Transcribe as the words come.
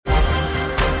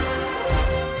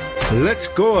Let's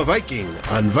go a Viking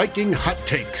on Viking Hot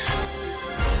Takes.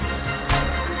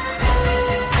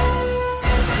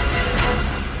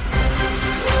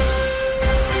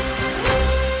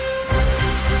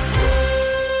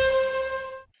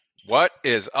 What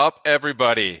is up,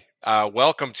 everybody?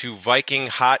 Welcome to Viking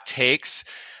Hot Takes,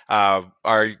 our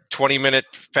 20-minute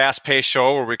fast-paced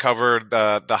show where we cover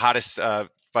the hottest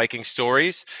Viking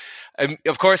stories. And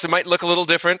of course, it might look a little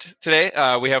different today.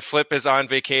 We have Flip is on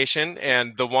vacation,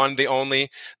 and the one, the only,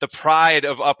 the pride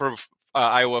of Upper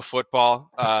Iowa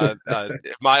football,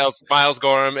 Miles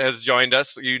Gorham has joined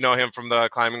us. You know him from the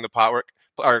Climbing the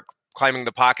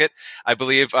Pocket, I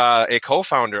believe, a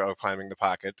co-founder of Climbing the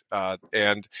Pocket.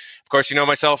 And of course, you know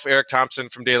myself, Eric Thompson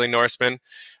from Daily Norseman.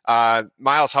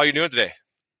 Miles, how are you doing today?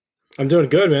 I'm doing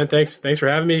good, man. Thanks for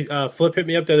having me. Flip hit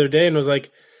me up the other day and was like,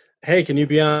 "Hey, can you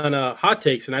be on Hot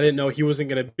Takes?" And I didn't know he wasn't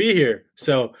going to be here,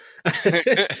 so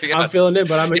Yes. I'm filling in.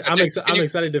 But I'm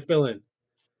excited to fill in.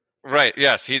 Right.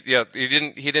 Yes. He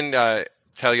didn't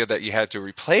tell you that you had to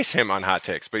replace him on Hot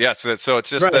Takes, but yes. So it's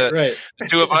just the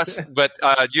two of us. But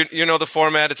you know the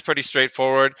format. It's pretty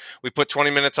straightforward. We put 20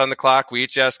 minutes on the clock. We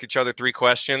each ask each other 3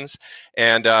 questions,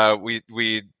 and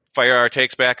we fire our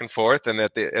takes back and forth. And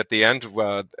at the end,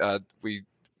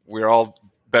 we're all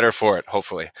better for it,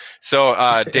 hopefully.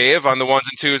 So Dave, on the ones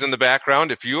and twos in the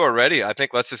background, if you are ready, I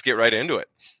think let's just get right into it.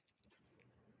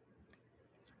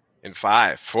 In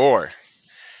 5, 4.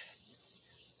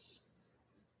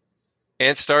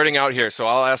 And starting out here, so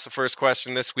I'll ask the first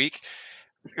question this week.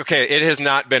 Okay, it has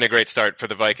not been a great start for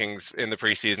the Vikings in the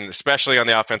preseason, especially on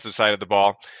the offensive side of the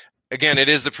ball. Again, it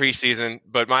is the preseason,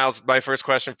 but Miles, my first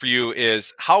question for you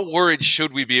is, how worried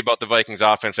should we be about the Vikings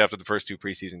offense after the first 2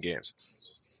 preseason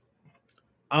games?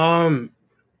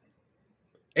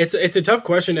 It's a tough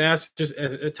question to ask, just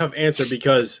a tough answer,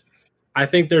 because I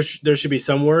think there should be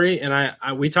some worry, and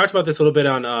we talked about this a little bit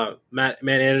on Matt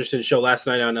Anderson's show last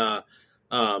night on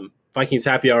Vikings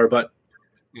Happy Hour, but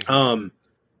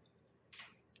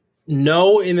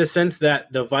no, in the sense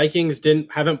that the Vikings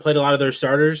haven't played a lot of their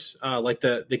starters, like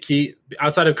the key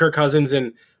outside of Kirk Cousins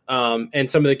and some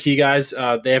of the key guys.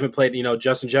 They haven't played.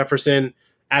 Justin Jefferson,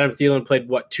 Adam Thielen played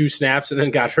 2 snaps and then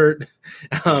got hurt.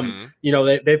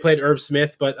 They played Irv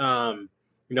Smith, but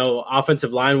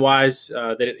offensive line wise,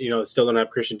 they still don't have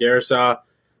Christian Darrisaw.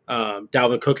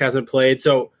 Dalvin Cook hasn't played,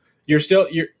 so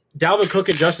Dalvin Cook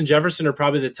and Justin Jefferson are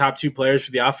probably the top 2 players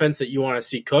for the offense that you want to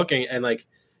see cook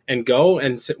and go.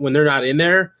 And when they're not in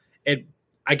there,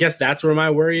 I guess that's where my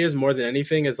worry is more than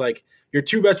anything, is like your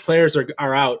 2 best players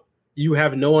are out. You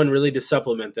have no one really to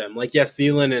supplement them. Like, yes,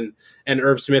 Thielen and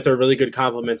Irv Smith are really good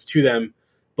compliments to them,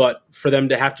 but for them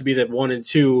to have to be the 1 and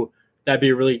 2, that'd be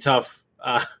a really tough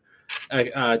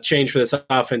change for this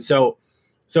offense. So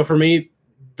for me,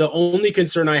 the only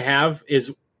concern I have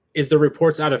is the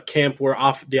reports out of camp where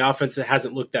the offense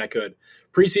hasn't looked that good.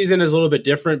 Preseason is a little bit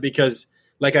different because,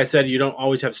 like I said, you don't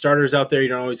always have starters out there. You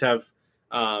don't always have,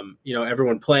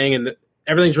 everyone playing, and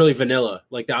everything's really vanilla.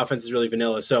 Like, the offense is really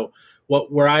vanilla. So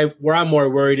where I'm more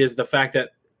worried is the fact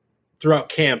that throughout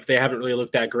camp they haven't really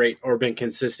looked that great or been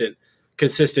consistent,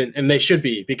 and they should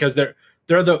be, because they're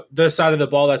the side of the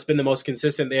ball that's been the most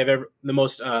consistent. They have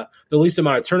the least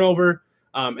amount of turnover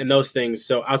and those things.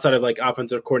 So outside of like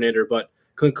offensive coordinator, but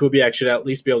Clint Kubiak should at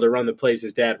least be able to run the plays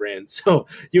his dad ran. So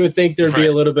you would think there'd be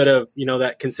a little bit of,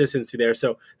 that consistency there.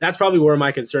 So that's probably where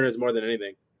my concern is more than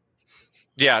anything.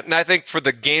 Yeah, and I think for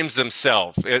the games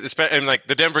themselves, and like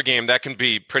the Denver game, that can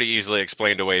be pretty easily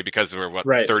explained away because there were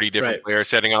 30 different players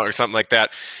setting out or something like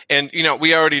that. And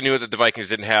we already knew that the Vikings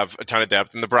didn't have a ton of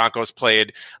depth, and the Broncos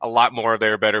played a lot more of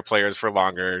their better players for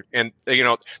longer. And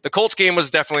the Colts game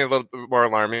was definitely a little bit more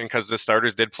alarming because the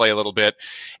starters did play a little bit,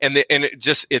 and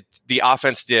the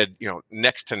offense did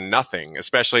next to nothing,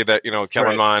 especially that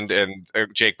Kellen Mond and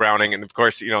Jake Browning, and of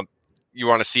course you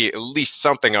want to see at least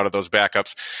something out of those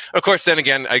backups. Of course, then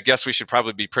again, I guess we should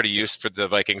probably be pretty used for the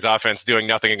Vikings offense doing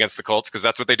nothing against the Colts, because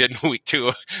that's what they did in week 2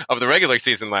 of the regular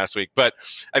season last week. But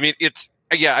I mean,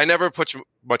 I never put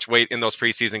much weight in those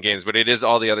preseason games, but it is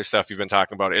all the other stuff you've been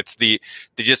talking about. It's they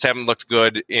just haven't looked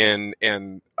good in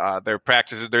their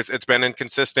practices. It's been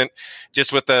inconsistent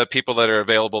just with the people that are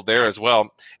available there as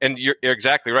well. And you're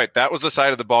exactly right. That was the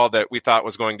side of the ball that we thought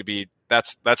was going to be.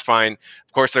 That's fine.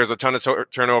 Of course, there's a ton of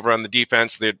turnover on the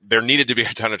defense. There needed to be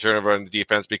a ton of turnover on the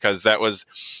defense because that was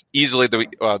easily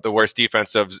the worst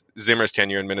defense of Zimmer's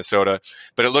tenure in Minnesota.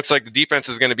 But it looks like the defense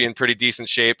is going to be in pretty decent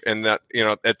shape, and that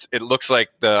it looks like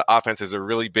the offense is a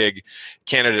really big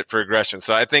candidate for aggression.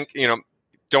 So I think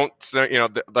don't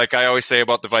like I always say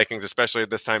about the Vikings, especially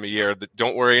at this time of year, that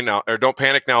don't worry now or don't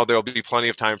panic now. There'll be plenty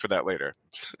of time for that later.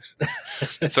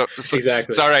 So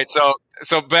Exactly. So all right.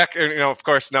 So back, of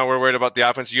course, now we're worried about the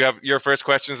offense. You have your first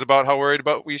questions about how worried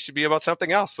about we should be about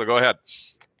something else. So go ahead.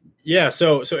 Yeah.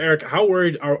 So Eric, how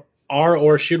worried are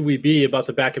or should we be about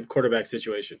the backup quarterback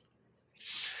situation?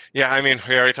 Yeah, I mean,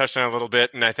 we already touched on it a little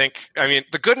bit, and I think,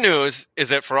 the good news is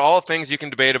that for all things you can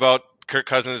debate about Kirk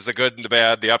Cousins, the good and the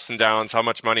bad, the ups and downs, how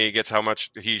much money he gets, how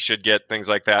much he should get, things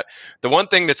like that. The one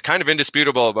thing that's kind of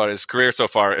indisputable about his career so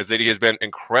far is that he has been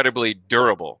incredibly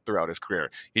durable throughout his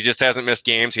career. He just hasn't missed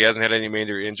games. He hasn't had any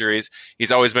major injuries.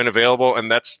 He's always been available,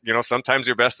 and that's, sometimes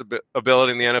your best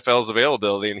ability in the NFL is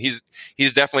availability, and he's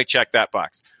definitely checked that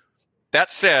box.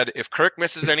 That said, if Kirk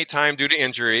misses any time due to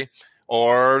injury,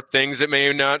 or things that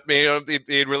may not be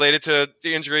related to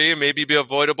injury, maybe be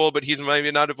avoidable, but he's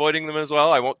maybe not avoiding them as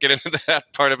well. I won't get into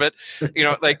that part of it.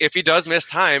 Like if he does miss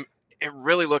time, it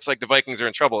really looks like the Vikings are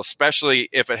in trouble, especially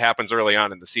if it happens early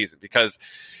on in the season, because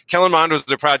Kellen Mond was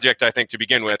a project, I think, to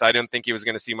begin with. I didn't think he was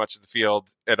going to see much of the field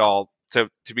at all to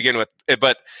begin with,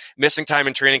 but missing time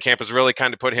in training camp has really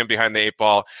kind of put him behind the eight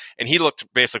ball, and he looked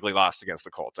basically lost against the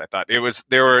Colts. I thought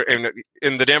there were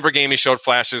in the Denver game, he showed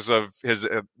flashes of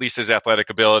at least his athletic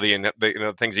ability and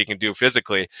the things he can do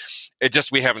physically.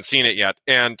 We haven't seen it yet,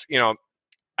 and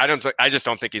I just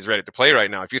don't think he's ready to play right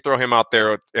now. If you throw him out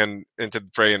there and into the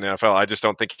fray in the NFL, I just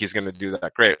don't think he's going to do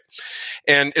that great.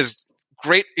 And as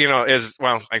great,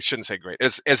 I shouldn't say great,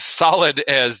 as solid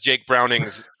as Jake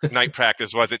Browning's night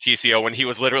practice was at TCO when he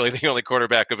was literally the only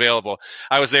quarterback available.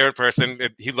 I was there in person.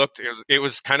 It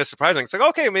was kind of surprising. It's like,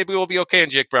 okay, maybe we'll be okay in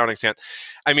Jake Browning's hand.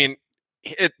 I mean,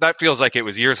 that feels like it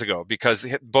was years ago, because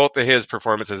both of his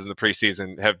performances in the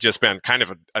preseason have just been kind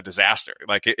of a disaster.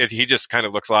 Like he just kind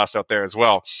of looks lost out there as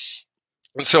well.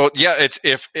 And so, yeah,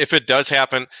 if it does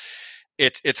happen,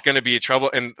 it's going to be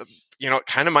trouble. And,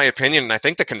 kind of my opinion, and I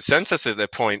think the consensus at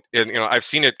that point, and, I've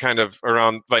seen it kind of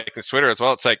around Vikings Twitter as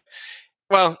well. It's like,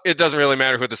 well, it doesn't really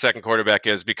matter who the second quarterback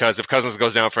is, because if Cousins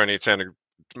goes down for any extended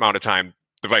amount of time,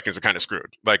 the Vikings are kind of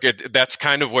screwed. Like that's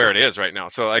kind of where it is right now.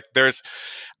 So like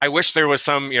I wish there was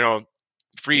some,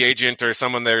 free agent or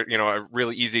someone there, a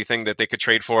really easy thing that they could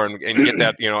trade for and get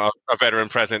that, a veteran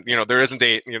present. There isn't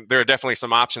there are definitely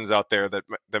some options out there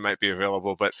that might be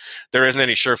available, but there isn't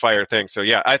any surefire thing. So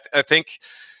yeah, I think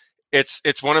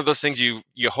it's one of those things you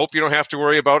hope you don't have to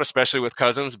worry about, especially with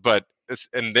Cousins, but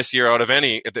in this year out of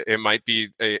any, it might be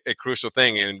a crucial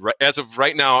thing. And as of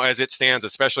right now, as it stands,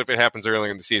 especially if it happens early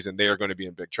in the season, they are going to be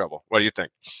in big trouble. What do you think?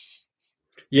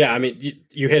 Yeah, I mean,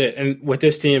 you hit it. And with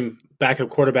this team, backup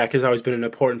quarterback has always been an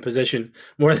important position,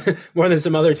 more than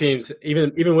some other teams.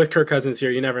 Even with Kirk Cousins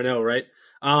here, you never know, right?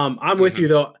 I'm with you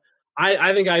though.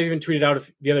 I think I even tweeted out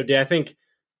the other day. I think,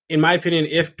 in my opinion,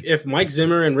 if Mike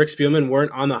Zimmer and Rick Spielman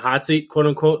weren't on the hot seat, quote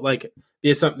unquote, like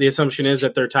the assumption is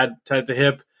that they're tied at the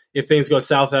hip. If things go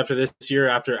south after this year,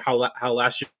 after how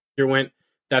last year went,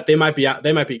 that they might be out,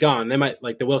 they might be gone. They might,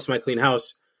 like the Wilfs might clean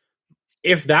house.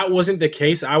 If that wasn't the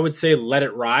case, I would say let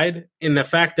it ride. In the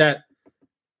fact that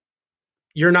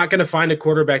you're not going to find a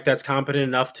quarterback that's competent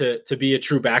enough to be a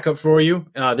true backup for you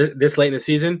this late in the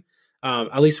season,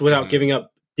 at least without giving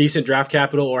up decent draft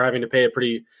capital or having to pay a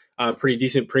pretty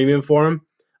decent premium for him.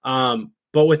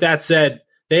 But with that said,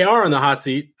 they are on the hot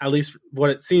seat, at least what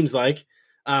it seems like.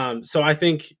 So I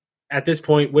think at this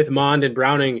point with Mond and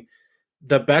Browning,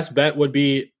 the best bet would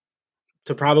be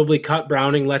to probably cut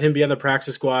Browning, let him be on the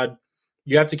practice squad.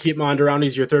 You have to keep Mond around.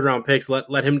 He's your third round picks.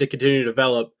 Let him to continue to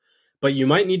develop. But you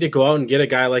might need to go out and get a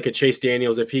guy like a Chase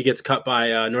Daniels if he gets cut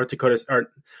by North Dakota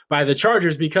or by the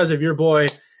Chargers because of your boy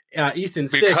Easton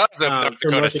Stick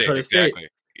from North Dakota State. Exactly.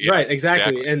 Yeah, right,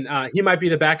 exactly. And he might be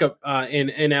the backup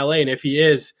in LA. And if he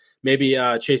is, maybe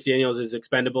Chase Daniels is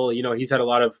expendable. He's had a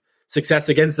lot of success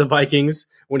against the Vikings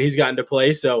when he's gotten to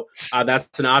play. So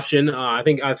that's an option. I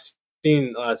think I've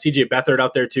seen CJ Beathard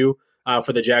out there too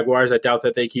for the Jaguars. I doubt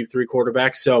that they keep three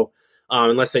quarterbacks. So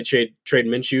unless they trade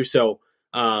Minshew. So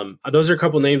those are a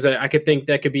couple names that I could think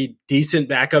that could be decent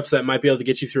backups that might be able to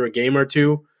get you through a game or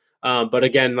two. But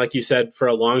again, like you said, for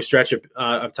a long stretch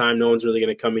of time, no one's really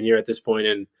going to come in here at this point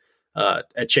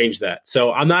and change that.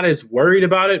 So I'm not as worried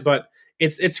about it, but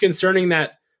it's concerning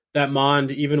that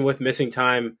Mond, even with missing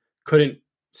time, couldn't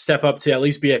step up to at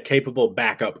least be a capable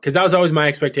backup. Because that was always my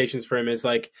expectations for him. Is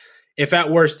like, if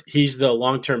at worst he's the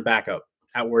long-term backup,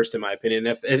 at worst, in my opinion.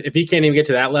 If he can't even get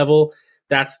to that level,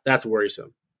 that's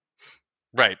worrisome.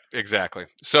 Right, exactly.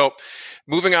 So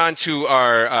moving on to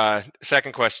our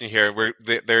second question here,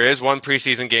 there is one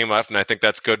preseason game left, and I think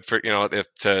that's good for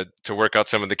to work out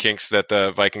some of the kinks that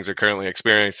the Vikings are currently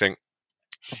experiencing.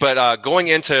 But going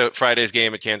into Friday's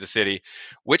game at Kansas City,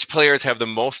 which players have the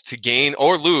most to gain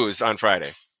or lose on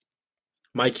Friday?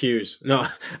 Mike Hughes. No.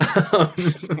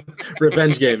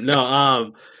 Revenge game.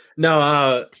 No.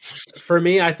 For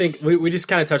me, I think we just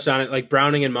kind of touched on it, like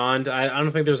Browning and Mond. I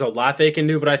don't think there's a lot they can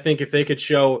do, but I think if they could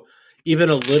show even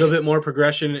a little bit more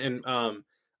progression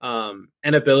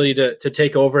and ability to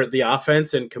take over the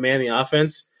offense and command the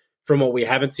offense from what we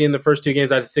haven't seen in the first two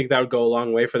games, I just think that would go a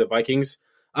long way for the Vikings.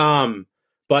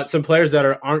 But some players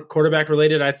that aren't quarterback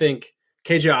related, I think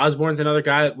KJ Osborne's another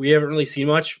guy that we haven't really seen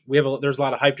much. There's a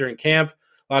lot of hype during camp,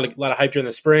 a lot of hype during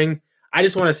the spring. I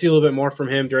just want to see a little bit more from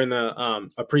him during a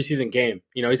preseason game.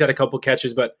 He's had a couple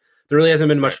catches, but there really hasn't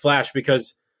been much flash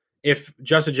because if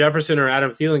Justin Jefferson or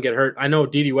Adam Thielen get hurt, I know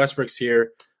Dede Westbrook's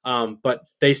here, but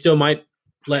they still might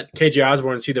let KJ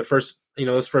Osborne see the first,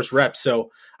 those first reps.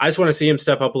 So I just want to see him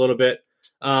step up a little bit.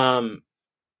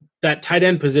 That tight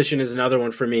end position is another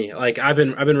one for me. Like I've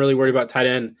been really worried about tight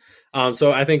end.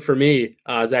 So I think for me,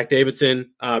 Zach Davidson,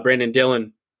 Brandon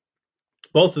Dillon,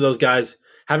 both of those guys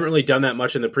haven't really done that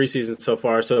much in the preseason so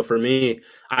far. So for me,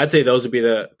 I'd say those would be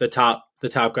the top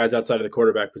guys outside of the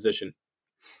quarterback position.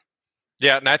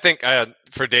 Yeah, and I think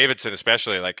for Davidson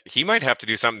especially, like he might have to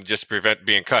do something just to prevent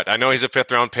being cut. I know he's a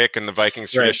 5th-round pick, and the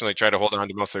Vikings traditionally try to hold on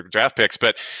to most of their draft picks.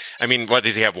 But I mean, what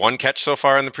does he have? One catch so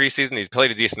far in the preseason? He's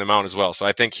played a decent amount as well, so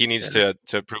I think he needs to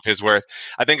prove his worth.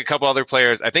 I think a couple other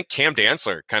players. I think Cam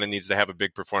Dantzler kind of needs to have a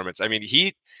big performance. I mean,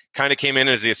 he kind of came in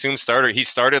as the assumed starter. He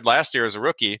started last year as a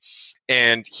rookie.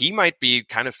 And he might be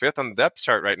kind of 5th on the depth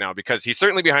chart right now because he's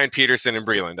certainly behind Peterson and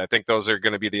Breland. I think those are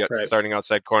going to be the starting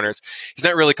outside corners. He's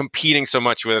not really competing so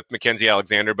much with Mackenzie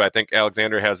Alexander, but I think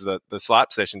Alexander has the slot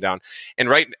position down. And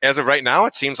as of right now,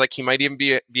 it seems like he might even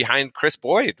be behind Chris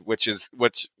Boyd, which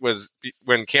was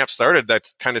when camp started.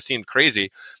 That kind of seemed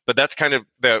crazy, but that's kind of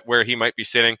where he might be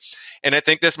sitting. And I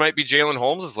think this might be Jalen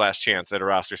Holmes' last chance at a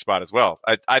roster spot as well.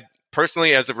 I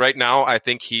personally, as of right now, I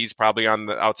think he's probably on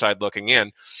the outside looking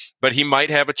in, but he might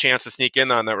have a chance to sneak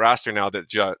in on that roster now that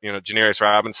Janarius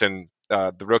Robinson,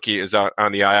 the rookie, is out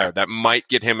on the IR. That might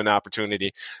get him an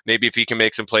opportunity. Maybe if he can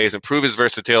make some plays, improve his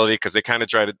versatility, because they kind of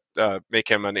try to make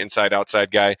him an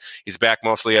inside-outside guy. He's back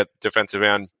mostly at defensive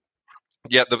end.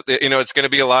 Yeah, it's going to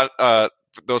be a lot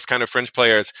those kind of fringe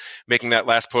players making that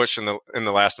last push in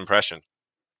the last impression.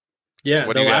 Yeah,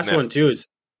 so the last one too is.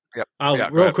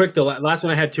 Real quick, the last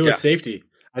one I had too is safety.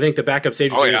 I think the backup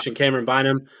safety position, Cameron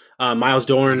Bynum, Miles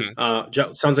Dorn,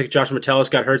 sounds like Josh Metellus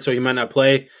got hurt, so he might not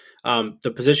play.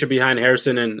 The position behind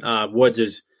Harrison and Woods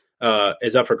is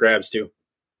up for grabs too.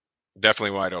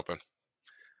 Definitely wide open.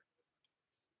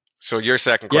 So your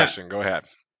second question, go ahead.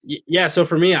 Yeah, so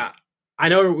for me, I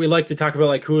know we like to talk about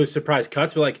like who is surprise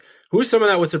cuts, but like who's someone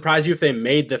that would surprise you if they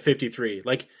made the 53?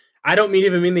 Like I don't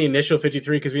even mean the initial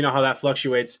 53 because we know how that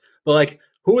fluctuates, but like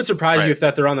who would surprise you if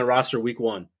they're on the roster week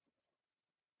 1?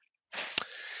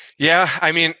 Yeah,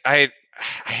 I mean, I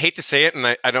hate to say it,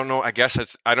 and I don't know. I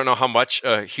guess I don't know how much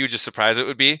huge a surprise it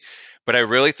would be, but I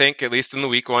really think, at least in the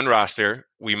week 1 roster,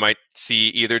 we might see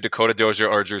either Dakota Dozier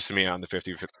or Drew Samia on the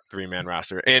 53-man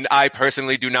roster. And I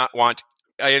personally do not want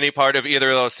any part of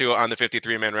either of those two on the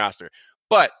 53-man roster.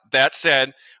 But that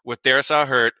said, with Darrisaw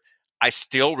hurt, I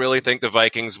still really think the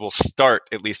Vikings will start,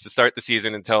 at least to start the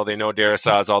season until they know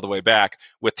Darrisaw is all the way back,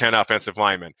 with 10 offensive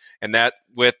linemen. And that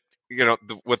with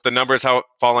the numbers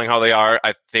falling how they are,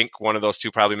 I think one of those two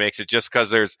probably makes it, just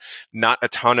because there's not a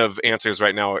ton of answers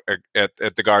right now at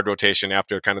the guard rotation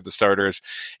after kind of the starters.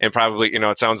 And probably,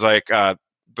 it sounds like the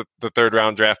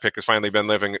 3rd-round draft pick has finally been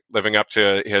living up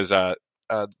to his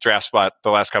draft spot the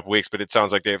last couple weeks, but it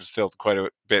sounds like Dave's still quite a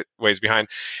bit ways behind.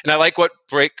 And I like what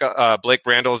Blake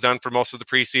Brandel has done for most of the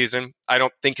preseason. I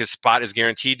don't think his spot is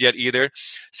guaranteed yet either.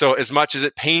 So as much as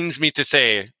it pains me to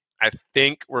say, I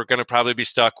think we're going to probably be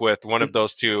stuck with one of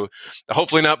those two,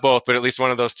 hopefully not both, but at least one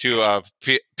of those two of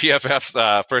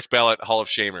PFF's first ballot Hall of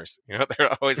Shamers.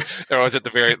 They're always at the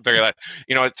very, very last.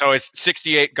 It's always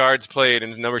 68 guards played,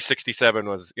 and number 67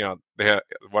 was,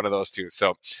 one of those two.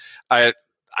 So I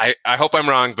hope I'm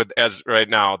wrong, but as right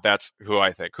now, that's who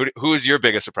I think. Who is your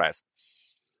biggest surprise?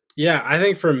 Yeah, I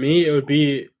think for me, it would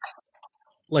be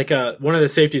like one of the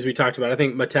safeties we talked about. I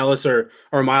think Metellus or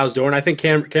Miles Dorn. I think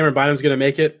Cameron Bynum's going to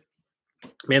make it,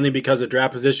 mainly because of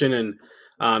draft position, and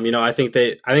I think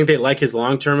they like his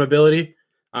long-term ability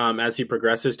as he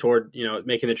progresses toward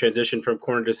making the transition from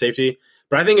corner to safety.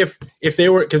 But I think if they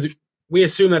were, because we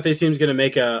assume that this team's going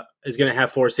to is going to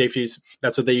have 4 safeties.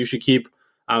 That's what they usually keep.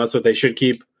 That's what they should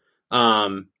keep.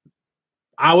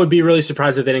 I would be really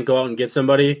surprised if they didn't go out and get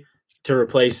somebody to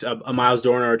replace a Miles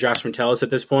Dorn or a Josh Metellus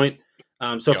at this point.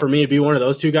 For me, it'd be one of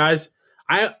those two guys.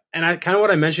 I kind of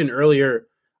what I mentioned earlier.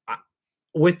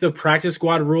 with the practice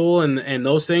squad rule and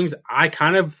those things, I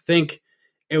kind of think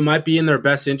it might be in their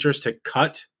best interest to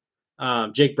cut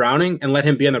Jake Browning and let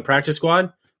him be on the practice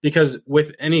squad, because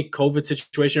with any COVID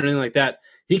situation or anything like that,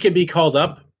 he could be called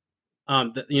up,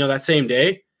 that same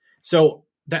day. So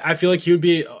that I feel like it'd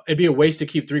be a waste to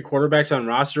keep 3 quarterbacks on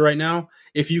roster right now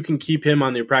if you can keep him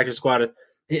on the practice squad, and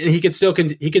he could still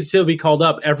be called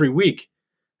up every week,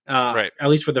 right? At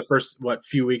least for the first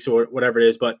few weeks or whatever it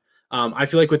is. But I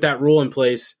feel like with that rule in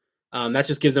place, that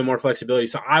just gives them more flexibility.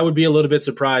 So I would be a little bit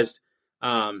surprised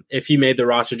if he made the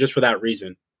roster just for that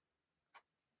reason.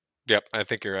 Yep, I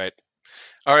think you're right.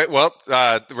 All right, well,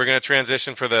 we're going to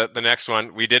transition for the next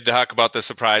one. We did talk about the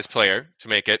surprise player to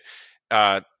make it.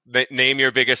 Name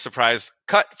your biggest surprise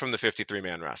cut from the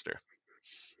 53-man roster.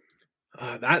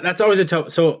 That's always a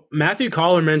tough. So Matthew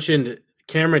Collar mentioned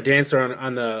Cameron Dancer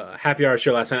on the Happy Hour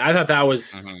show last night. I thought that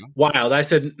was wild. I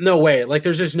said, no way. Like,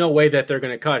 there's just no way that they're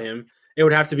going to cut him. It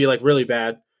would have to be like really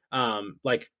bad,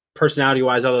 like personality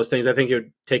wise, all those things. I think it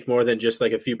would take more than just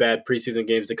like a few bad preseason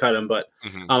games to cut him. But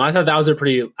I thought that was a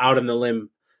pretty out on the limb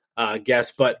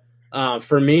guess. But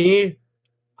for me,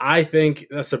 I think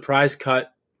a surprise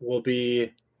cut will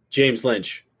be James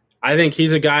Lynch. I think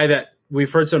he's a guy that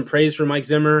we've heard some praise from Mike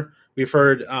Zimmer. We've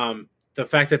heard the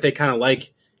fact that they kind of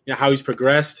like how he's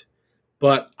progressed,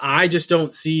 but I just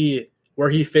don't see where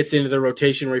he fits into the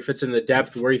rotation, where he fits in the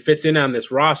depth, where he fits in on this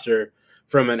roster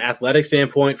from an athletic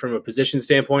standpoint, from a position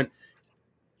standpoint.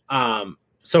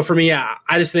 So for me, I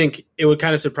just think it would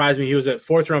kind of surprise me. He was a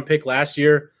 4th-round pick last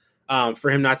year. For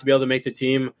him not to be able to make the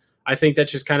team, I think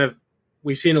that's just kind of,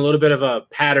 we've seen a little bit of a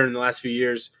pattern in the last few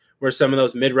years where some of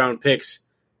those mid-round picks,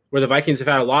 where the Vikings have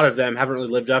had a lot of them, haven't really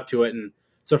lived up to it. And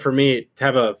so for me, to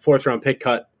have a 4th-round pick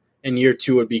cut in year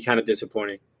 2 would be kind of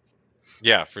disappointing.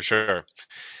 Yeah, for sure.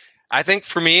 I think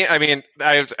for me, I mean,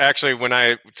 I actually, when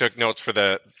I took notes for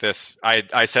this,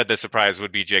 I said the surprise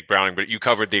would be Jake Browning, but you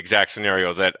covered the exact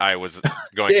scenario that I was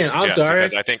going to suggest. I'm sorry.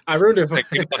 Because I think I ruined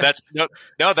it.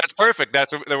 That's perfect.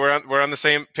 We're on the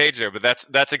same page there. But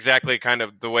that's exactly kind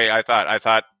of the way I thought. I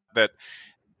thought that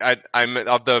I'm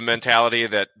of the mentality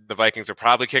that the Vikings are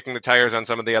probably kicking the tires on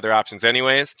some of the other options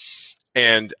anyways.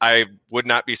 And I would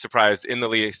not be surprised in the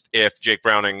least if Jake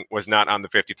Browning was not on the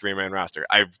 53-man roster.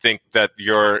 I think that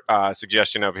your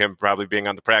suggestion of him probably being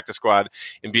on the practice squad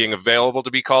and being available to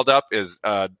be called up is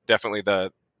definitely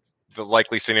the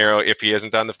likely scenario if he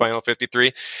isn't on the final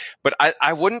 53. But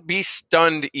I wouldn't be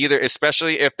stunned either,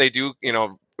 especially if they do,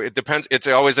 it depends. It's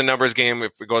always a numbers game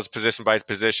if it goes position by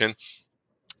position,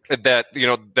 that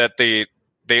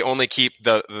they only keep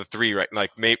the 3, right?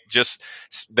 Like maybe just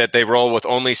that they roll with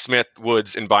only Smith,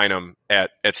 Woods, and Bynum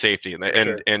at safety,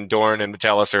 and Dorn and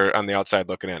Metellus are on the outside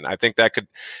looking in. I think that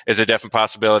is a definite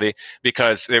possibility,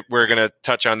 because we're going to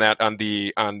touch on that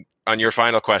on your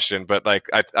final question. But like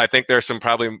I think there's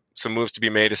probably some moves to be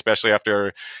made, especially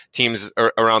after teams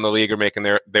around the league are making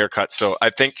their cuts. So I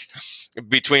think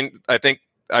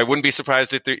I wouldn't be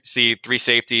surprised to see 3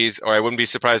 safeties, or I wouldn't be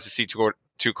surprised to see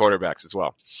 2 quarterbacks as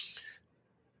well.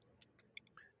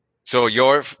 So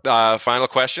your final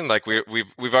question, like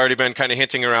we've already been kind of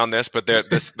hinting around this, but there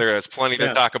is plenty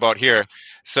to talk about here.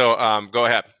 So go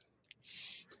ahead.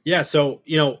 Yeah. So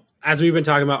as we've been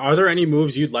talking about, are there any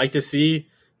moves you'd like to see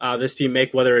this team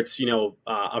make? Whether it's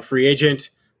a free agent,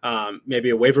 maybe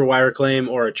a waiver wire claim,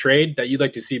 or a trade that you'd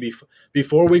like to see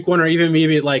before week 1, or even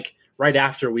maybe like right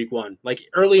after week 1, like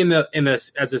early in the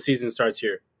as the season starts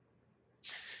here.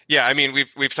 Yeah, I mean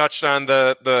we've touched on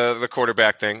the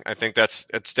quarterback thing. I think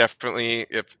it's definitely,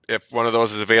 if one of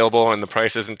those is available and the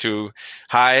price isn't too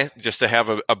high, just to have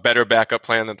a better backup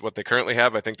plan than what they currently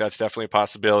have. I think that's definitely a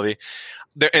possibility.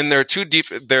 There are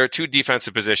two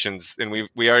defensive positions, and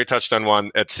we already touched on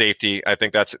one at safety. I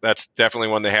think that's definitely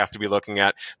one they have to be looking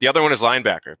at. The other one is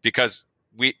linebacker, because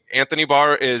Anthony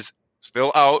Barr is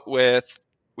still out with,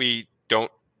 we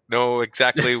don't know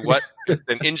exactly what.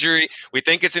 An injury. We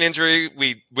think it's an injury.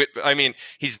 I mean,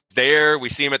 he's there. We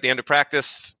see him at the end of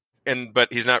practice,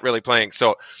 but he's not really playing.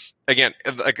 So again,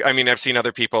 I've seen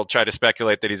other people try to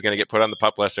speculate that he's going to get put on the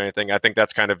PUP list or anything. I think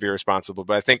that's kind of irresponsible.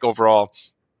 But I think overall,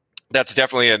 that's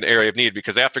definitely an area of need,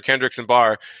 because after Kendricks and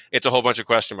Barr, it's a whole bunch of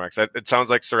question marks. It sounds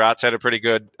like Surratt's had a pretty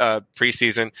good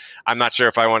preseason. I'm not sure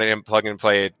if I wanted him plug and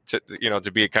play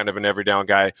to be kind of an every down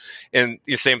guy. And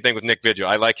the same thing with Nick Vigil.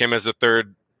 I like him as a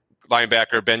third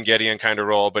linebacker, Ben Gedeon kind of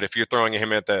role, but if you're throwing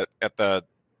him at the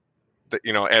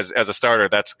as a starter,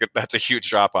 that's a huge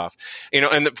drop off.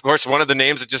 And of course, one of the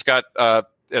names that just got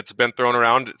that's been thrown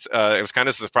around. It was kind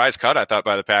of a surprise cut, I thought,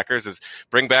 by the Packers, is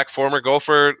bring back former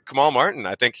gopher Kamal Martin.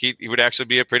 I think he would actually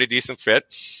be a pretty decent fit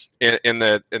in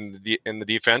the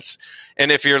defense.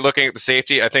 And if you're looking at the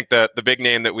safety, I think the big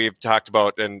name that we've talked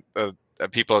about and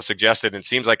people have suggested, and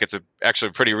seems like it's actually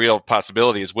a pretty real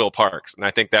possibility, is Will Parks. And I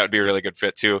think that would be a really good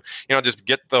fit too. Just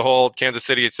get the whole Kansas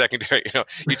City secondary.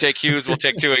 You take Hughes, we'll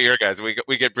take two of your guys.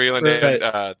 We get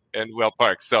Breland and Will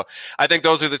Parks. So I think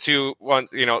those are the two ones,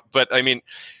 but I mean,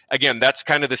 again, that's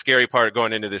kind of the scary part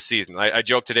going into this season. I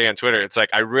joked today on Twitter. It's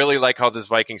like, I really like how this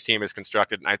Vikings team is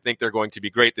constructed, and I think they're going to be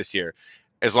great this year,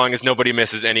 as long as nobody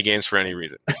misses any games for any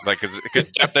reason. Because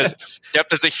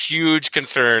depth is a huge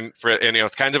concern for, and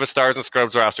it's kind of a stars and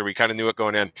scrubs roster. We kind of knew it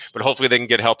going in, but hopefully they can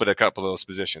get help at a couple of those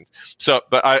positions. So,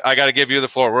 but I got to give you the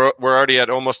floor. We're already at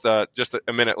almost just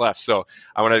a minute left. So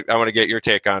I want to get your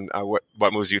take on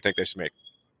what moves you think they should make.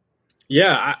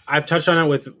 Yeah, I've touched on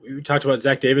it we talked about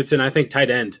Zach Davidson. I think tight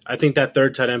end. I think that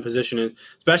third tight end position is,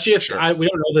 especially if we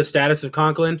don't know the status of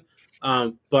Conklin,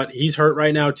 but he's hurt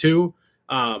right now too.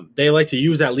 They like to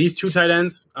use at least two tight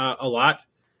ends a lot,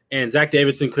 and Zach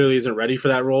Davidson clearly isn't ready for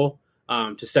that role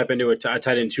to step into a tight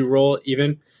end 2 role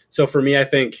even. So for me, I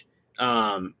think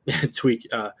tweak.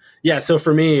 So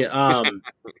for me,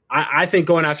 I think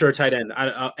going after a tight end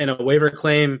in a waiver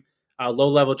claim, low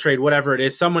level trade, whatever it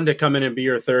is, someone to come in and be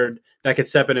your third that could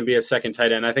step in and be a second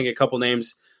tight end. I think a couple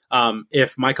names.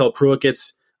 If Michael Pruitt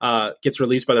gets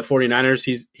released by the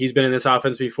 49ers, he's been in this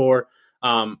offense before.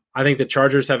 I think the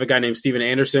Chargers have a guy named Steven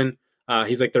Anderson.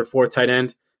 He's like their 4th tight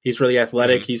end. He's really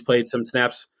athletic. Mm-hmm. He's played some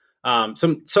snaps.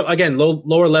 So again,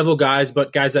 lower level guys,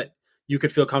 but guys that you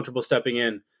could feel comfortable stepping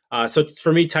in. So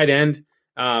for me, tight end,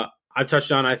 I've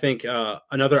touched on, I think,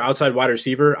 another outside wide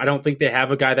receiver. I don't think they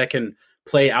have a guy that can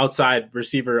play outside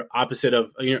receiver opposite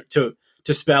of,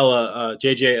 to spell a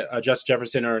Justin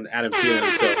Jefferson or an Adam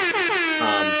Thielen. So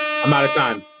I'm out of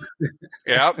time.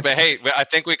 Yeah, but hey, I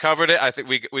think we covered it. I think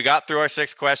we got through our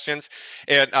 6 questions,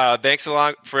 and thanks a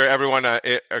lot for everyone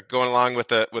going along with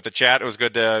the chat. It was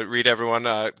good to read everyone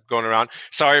going around.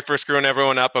 Sorry for screwing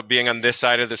everyone up of being on this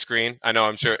side of the screen. I know,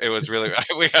 I'm sure it was really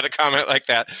we had a comment like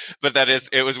that, but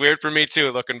it was weird for me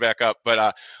too looking back up.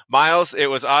 But Miles, it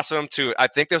was awesome too. I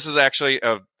think this was actually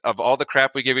of all the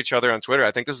crap we give each other on Twitter,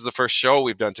 I think this is the first show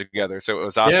we've done together. So it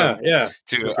was awesome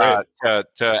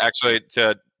to actually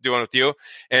do one with you.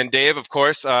 And Dave, of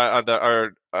course,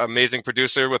 our amazing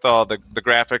producer with all the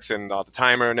graphics and all the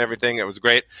timer and everything. It was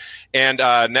great. And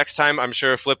next time, I'm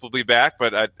sure Flip will be back,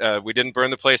 but we didn't burn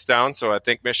the place down, so I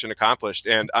think mission accomplished.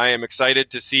 And I am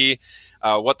excited to see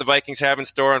what the Vikings have in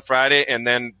store on Friday. And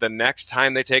then the next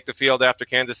time they take the field after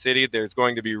Kansas City, there's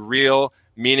going to be real,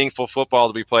 meaningful football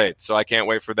to be played. So I can't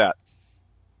wait for that.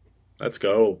 Let's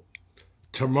go.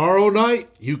 Tomorrow night,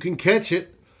 you can catch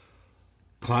it.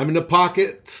 Climb in the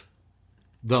pocket.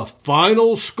 The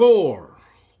final score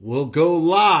will go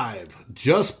live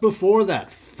just before that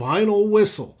final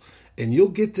whistle. And you'll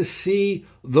get to see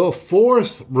the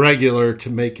 4th regular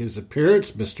to make his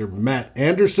appearance, Mr. Matt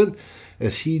Anderson,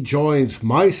 as he joins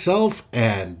myself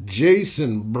and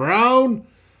Jason Brown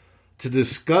to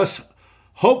discuss,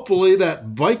 hopefully, that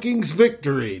Vikings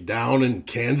victory down in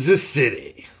Kansas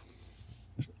City.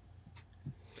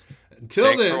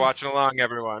 Thanks for watching along,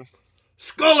 everyone.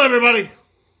 Skull, everybody!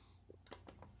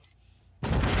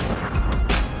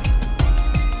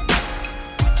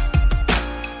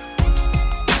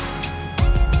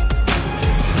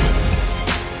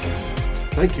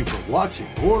 Thank you for watching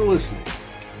or listening.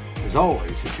 As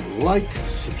always, if you like,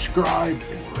 subscribe,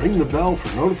 and ring the bell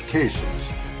for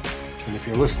notifications. And if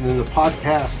you're listening to the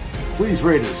podcast, please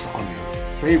rate us on your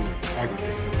favorite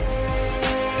aggregator.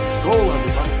 Skull,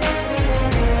 everybody!